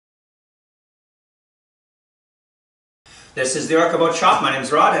This is the Orca Boat Shop. My name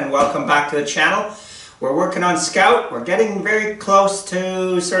is Rod and welcome back to the channel. We're working on Scout. We're getting very close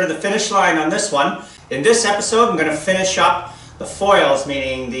to sort of the finish line on this one. In this episode I'm going to finish up the foils,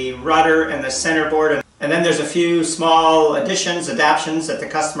 meaning the rudder and the centerboard, and then there's a few small additions, adaptations that the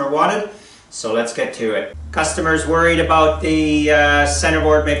customer wanted. So let's get to it. Customer's worried about the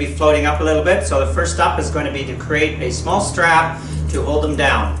centerboard maybe floating up a little bit, so the first step is going to be to create a small strap to hold them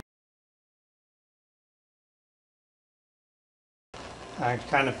down. I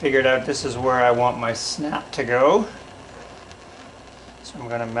kind of figured out this is where I want my snap to go. So I'm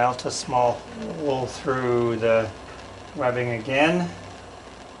going to melt a small hole through the webbing again.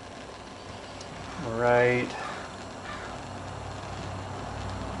 Right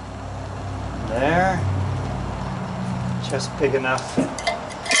there. Just big enough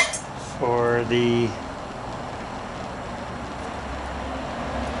for the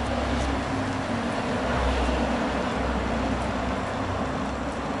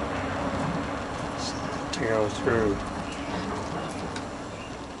to go through.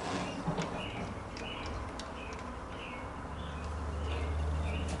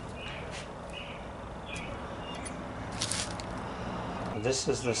 This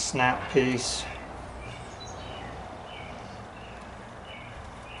is the snap piece.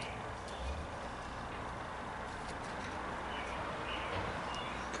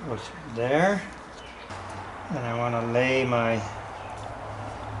 Go through there. And I want to lay my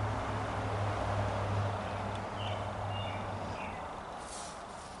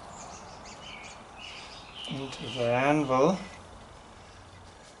into the anvil, and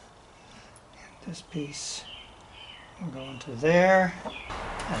this piece will go into there,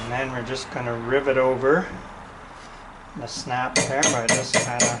 and then we're just going to rivet over the snap there by just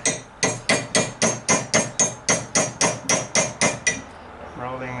kind of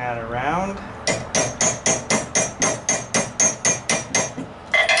rolling that around.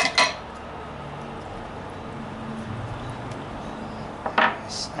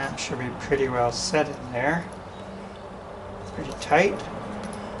 Snap should be pretty well set in there. Pretty tight.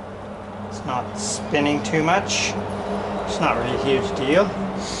 It's not spinning too much. It's not really a huge deal.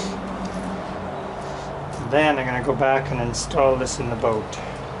 And then I'm going to go back and install this in the boat.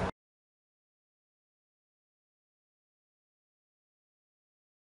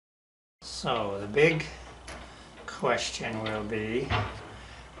 So the big question will be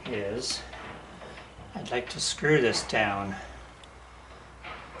is I'd like to screw this down.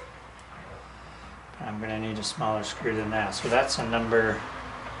 I'm going to need a smaller screw than that. So that's a number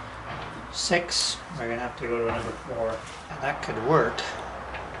 6. We're going to have to go to a number 4. And that could work,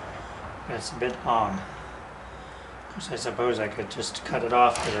 but it's a bit long. Of course, I suppose I could just cut it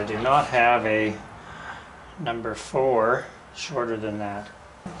off, but I do not have a number 4 shorter than that.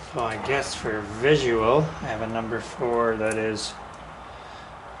 So I guess for visual, I have a number 4 that is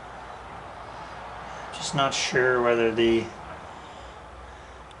just not sure whether the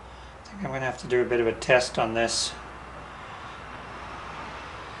I'm going to have to do a bit of a test on this.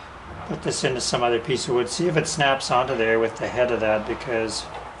 Put this into some other piece of wood, see if it snaps onto there with the head of that, because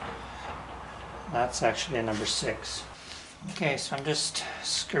that's actually a number 6. Okay, so I'm just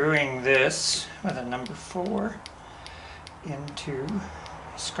screwing this with a number 4 into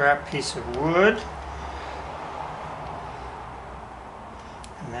a scrap piece of wood.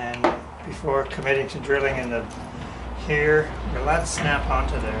 And then before committing to drilling in the here, we'll let it snap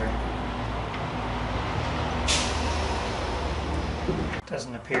onto there.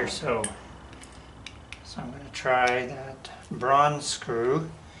 Doesn't appear so. So I'm going to try that bronze screw,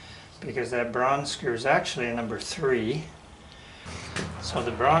 because that bronze screw is actually a number 3. So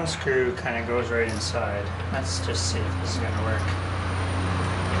the bronze screw kind of goes right inside. Let's just see if this is going to work.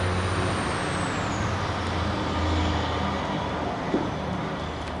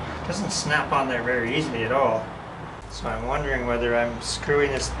 It doesn't snap on there very easily at all. So I'm wondering whether I'm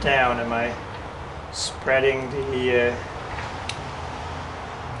screwing this down. Am I spreading the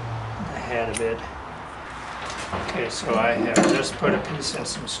head a bit? Okay, so I have just put a piece in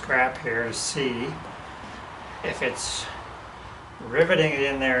some scrap here to see if it's riveting it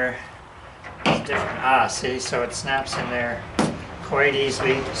in there is different. Ah, see, so it snaps in there quite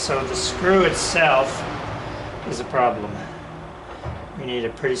easily. So the screw itself is a problem. We need a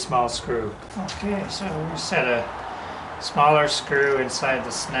pretty small screw. Okay, so we set a smaller screw inside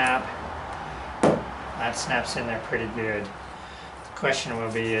the snap. That snaps in there pretty good. The question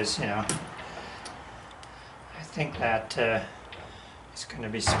will be is, I think that is going to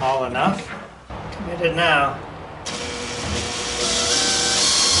be small enough. Committed now.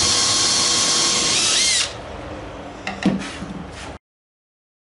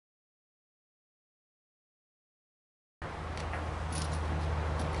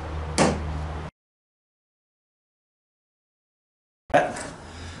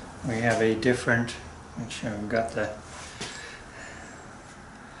 We have a different, make sure we've got the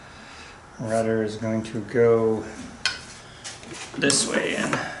rudder is going to go this way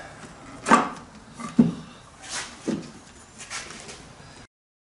in.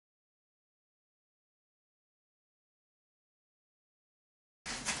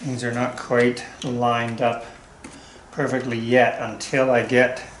 Things are not quite lined up perfectly yet until I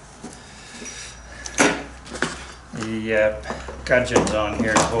get the gudgeons on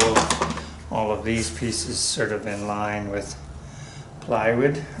here to hold all of these pieces sort of in line with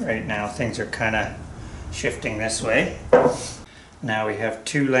plywood. Right now things are kind of shifting this way. Now we have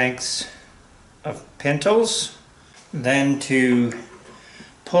 2 lengths of pintles. Then to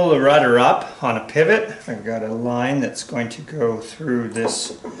pull the rudder up on a pivot, I've got a line that's going to go through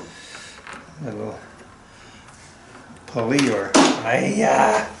this little pulley or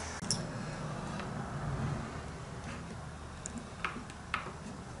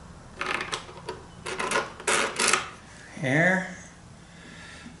here,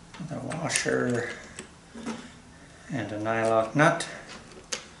 the washer and a nylock nut.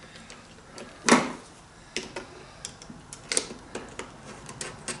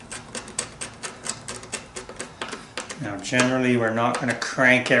 Now generally we're not going to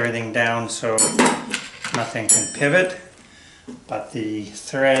crank everything down so nothing can pivot, but the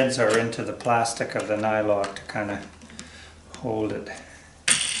threads are into the plastic of the nylock to kind of hold it.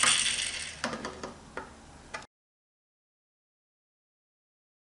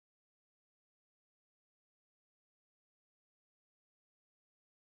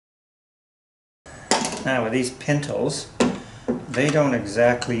 Now with these pintles, they don't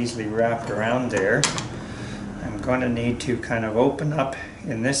exactly easily wrap around there. I'm going to need to kind of open up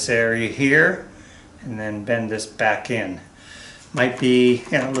in this area here and then bend this back in. Might be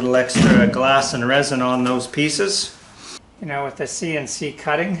a little extra glass and resin on those pieces. You know, with the CNC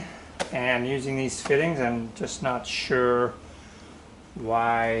cutting and using these fittings, I'm just not sure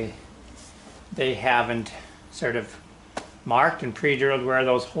why they haven't sort of marked and pre-drilled where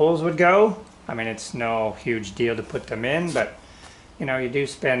those holes would go. I mean, it's no huge deal to put them in, but you know, you do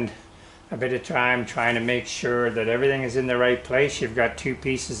spend a bit of time trying to make sure that everything is in the right place. You've got 2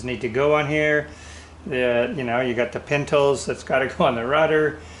 pieces need to go on here. You know, you got the pintles that's got to go on the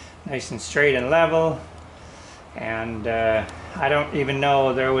rudder, nice and straight and level. And I don't even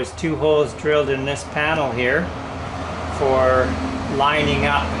know, there was 2 holes drilled in this panel here for lining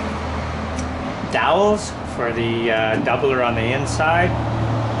up dowels for the doubler on the inside.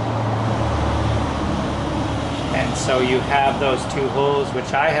 And so you have those 2 holes,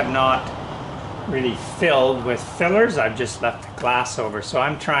 which I have not really filled with fillers. I've just left the glass over. So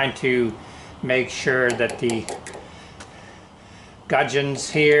I'm trying to make sure that the gudgeons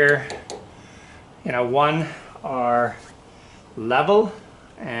here, you know, one are level,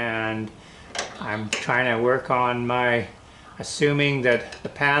 and I'm trying to work on my assuming that the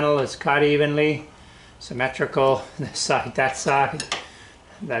panel is cut evenly, symmetrical, this side, that side,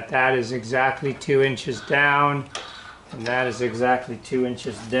 that is exactly 2 inches down, and that is exactly 2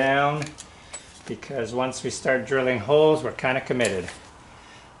 inches down, because once we start drilling holes, we're kind of committed.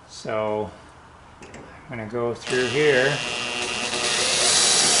 So I'm going to go through here.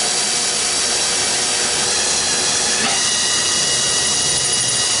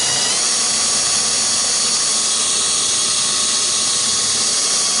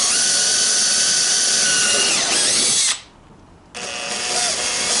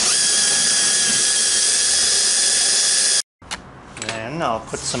 Then I'll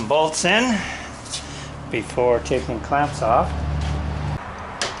put some bolts in before taking clamps off.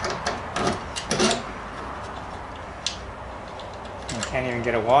 I can't even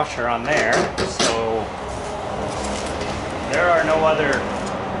get a washer on there, so there are no other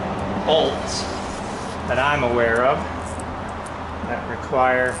bolts that I'm aware of that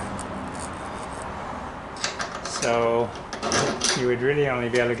require, so you would really only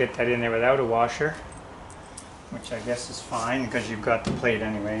be able to get that in there without a washer, which I guess is fine because you've got the plate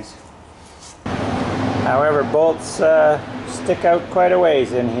anyways. However, bolts stick out quite a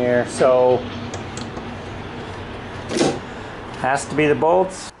ways in here, so has to be the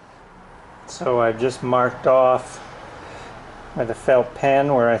bolts. So I've just marked off with a felt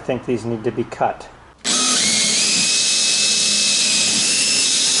pen where I think these need to be cut.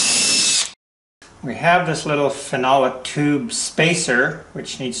 We have this little phenolic tube spacer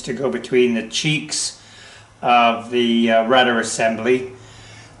which needs to go between the cheeks of the rudder assembly,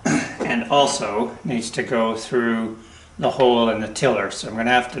 and also needs to go through the hole in the tiller. So I'm going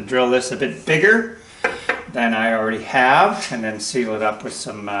to have to drill this a bit bigger than I already have and then seal it up with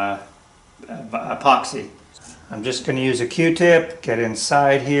some epoxy. I'm just going to use a Q-tip, get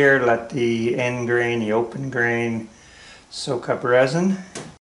inside here, let the end grain, the open grain, soak up resin.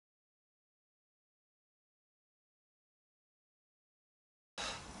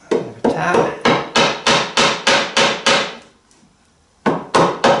 Tap.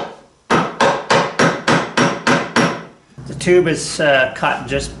 The tube is cut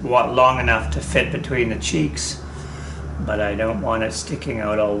just long enough to fit between the cheeks, but I don't want it sticking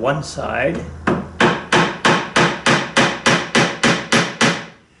out all one side.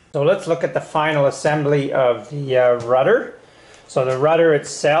 So let's look at the final assembly of the rudder. So the rudder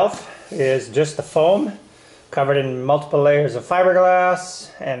itself is just the foam covered in multiple layers of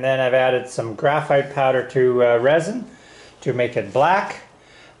fiberglass, and then I've added some graphite powder to resin to make it black.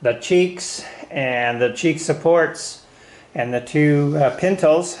 The cheeks and the cheek supports and the two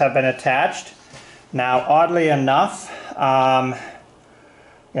pintles have been attached. Now, oddly enough, I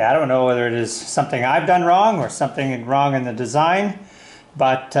don't know whether it is something I've done wrong or something wrong in the design,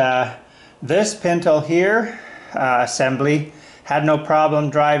 but this pintle here assembly had no problem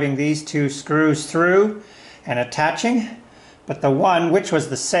driving these two screws through and attaching, but the one which was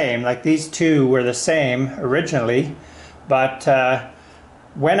the same, like these two were the same originally, but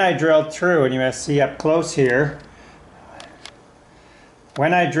when I drilled through, and you may see up close here,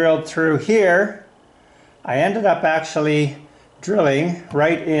 when I drilled through here, I ended up actually drilling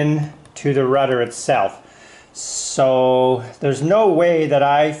right into the rudder itself. So there's no way that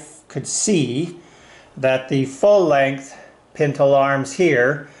I could see that the full length pintle arms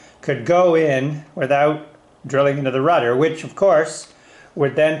here could go in without drilling into the rudder, which of course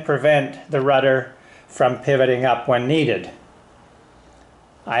would then prevent the rudder from pivoting up when needed.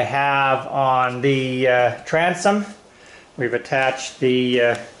 I have on the transom, we've attached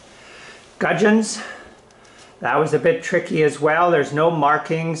the gudgeons. That was a bit tricky as well. There's no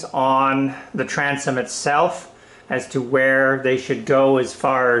markings on the transom itself as to where they should go as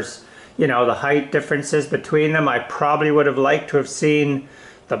far as, you know, the height differences between them. I probably would have liked to have seen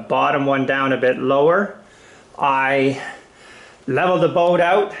the bottom one down a bit lower. I leveled the boat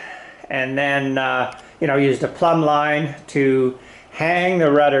out and then used a plumb line to hang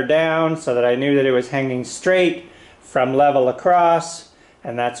the rudder down so that I knew that it was hanging straight from level across,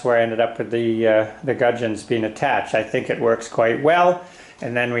 and that's where I ended up with the gudgeons being attached. I think it works quite well.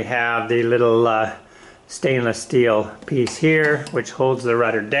 And then we have the little stainless steel piece here which holds the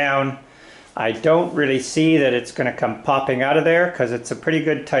rudder down. I don't really see that it's going to come popping out of there because it's a pretty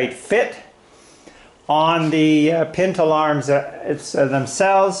good tight fit. On the pintle arms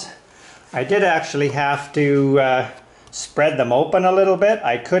themselves, I did actually have to spread them open a little bit.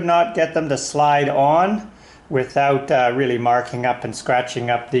 I could not get them to slide on without really marking up and scratching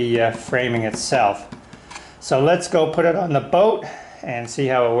up the framing itself. So let's go put it on the boat and see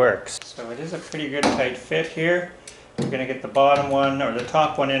how it works. So it is a pretty good tight fit here. We're going to get the bottom one or the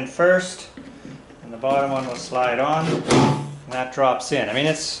top one in first, and the bottom one will slide on. That drops in. I mean,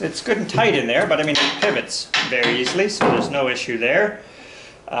 it's good and tight in there, but I mean, it pivots very easily, so there's no issue there.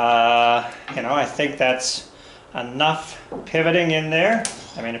 I think that's enough pivoting in there.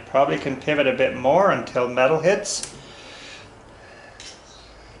 I mean, it probably can pivot a bit more until metal hits.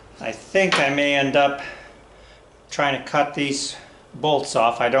 I think I may end up trying to cut these bolts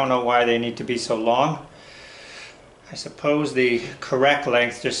off. I don't know why they need to be so long. I suppose the correct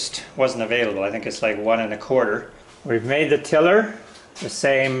length just wasn't available. I think it's like 1 1/4. We've made the tiller the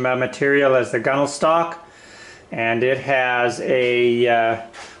same material as the gunnel stock, and it has a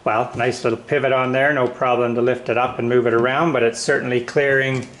nice little pivot on there. No problem to lift it up and move it around, but it's certainly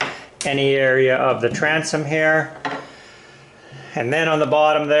clearing any area of the transom here. And then on the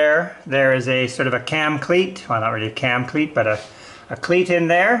bottom there is a sort of a cam cleat. Well, not really a cam cleat, but a cleat in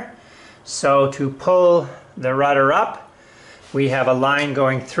there. So to pull the rudder up, we have a line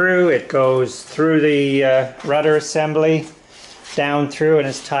going through. It goes through the rudder assembly, down through, and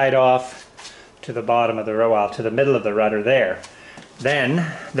is tied off to the bottom of the to the middle of the rudder there.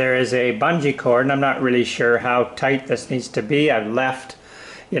 Then there is a bungee cord, and I'm not really sure how tight this needs to be. I've left,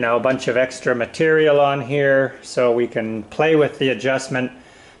 a bunch of extra material on here so we can play with the adjustment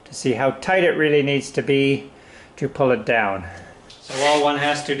to see how tight it really needs to be to pull it down. So all one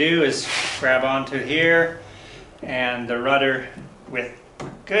has to do is grab onto here, and the rudder with a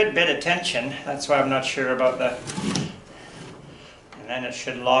good bit of tension. That's why I'm not sure about and then it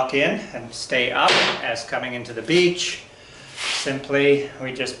should lock in and stay up as coming into the beach. Simply,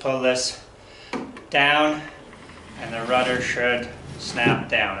 we just pull this down and the rudder should snap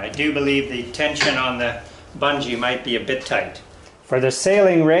down. I do believe the tension on the bungee might be a bit tight. For the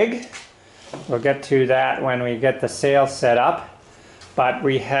sailing rig, we'll get to that when we get the sail set up. But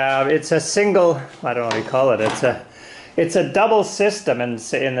we have, it's a single, I don't know what you call it, it's a double system in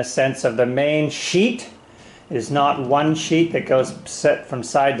the sense of the main sheet is not one sheet that goes set from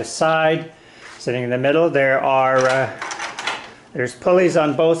side to side, sitting in the middle. There's pulleys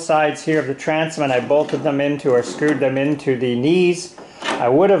on both sides here of the transom, and I bolted them into or screwed them into the knees. I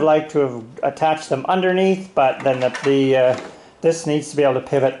would have liked to have attached them underneath, but then this needs to be able to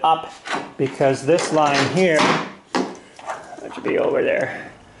pivot up because this line here, that should be over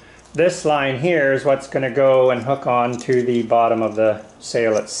there. This line here is what's going to go and hook on to the bottom of the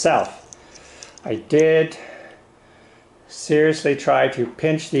sail itself. I did seriously try to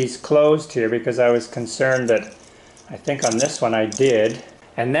pinch these closed here because I was concerned that, I think on this one I did.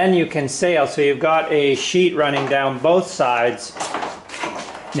 And then you can sail, so you've got a sheet running down both sides.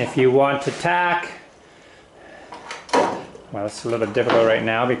 And if you want to tack, well, it's a little bit difficult right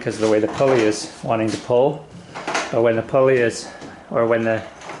now because of the way the pulley is wanting to pull. But when the pulley is, or when the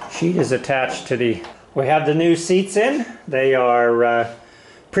sheet is attached to the, we have the new seats in. They are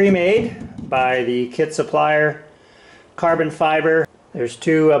pre-made by the kit supplier, carbon fiber. There's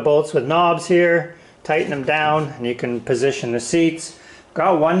two bolts with knobs here. Tighten them down and you can position the seats.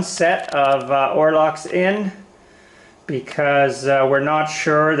 Got one set of oarlocks in because we're not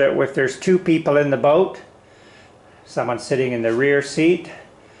sure that if there's two people in the boat, someone sitting in the rear seat,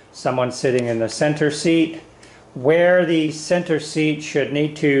 someone sitting in the center seat, where the center seat should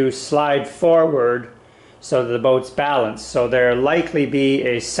need to slide forward so that the boat's balanced. So there'll likely be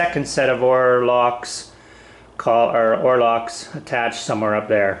a second set of oarlocks attached somewhere up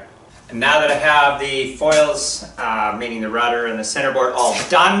there. And now that I have the foils, meaning the rudder and the centerboard, all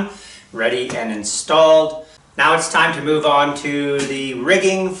done, ready and installed, now it's time to move on to the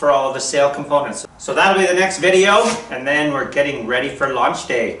rigging for all the sail components. So that'll be the next video, and then we're getting ready for launch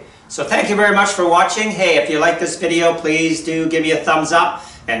day. So thank you very much for watching. Hey, if you like this video, please do give me a thumbs up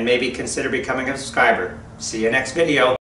and maybe consider becoming a subscriber. See you next video.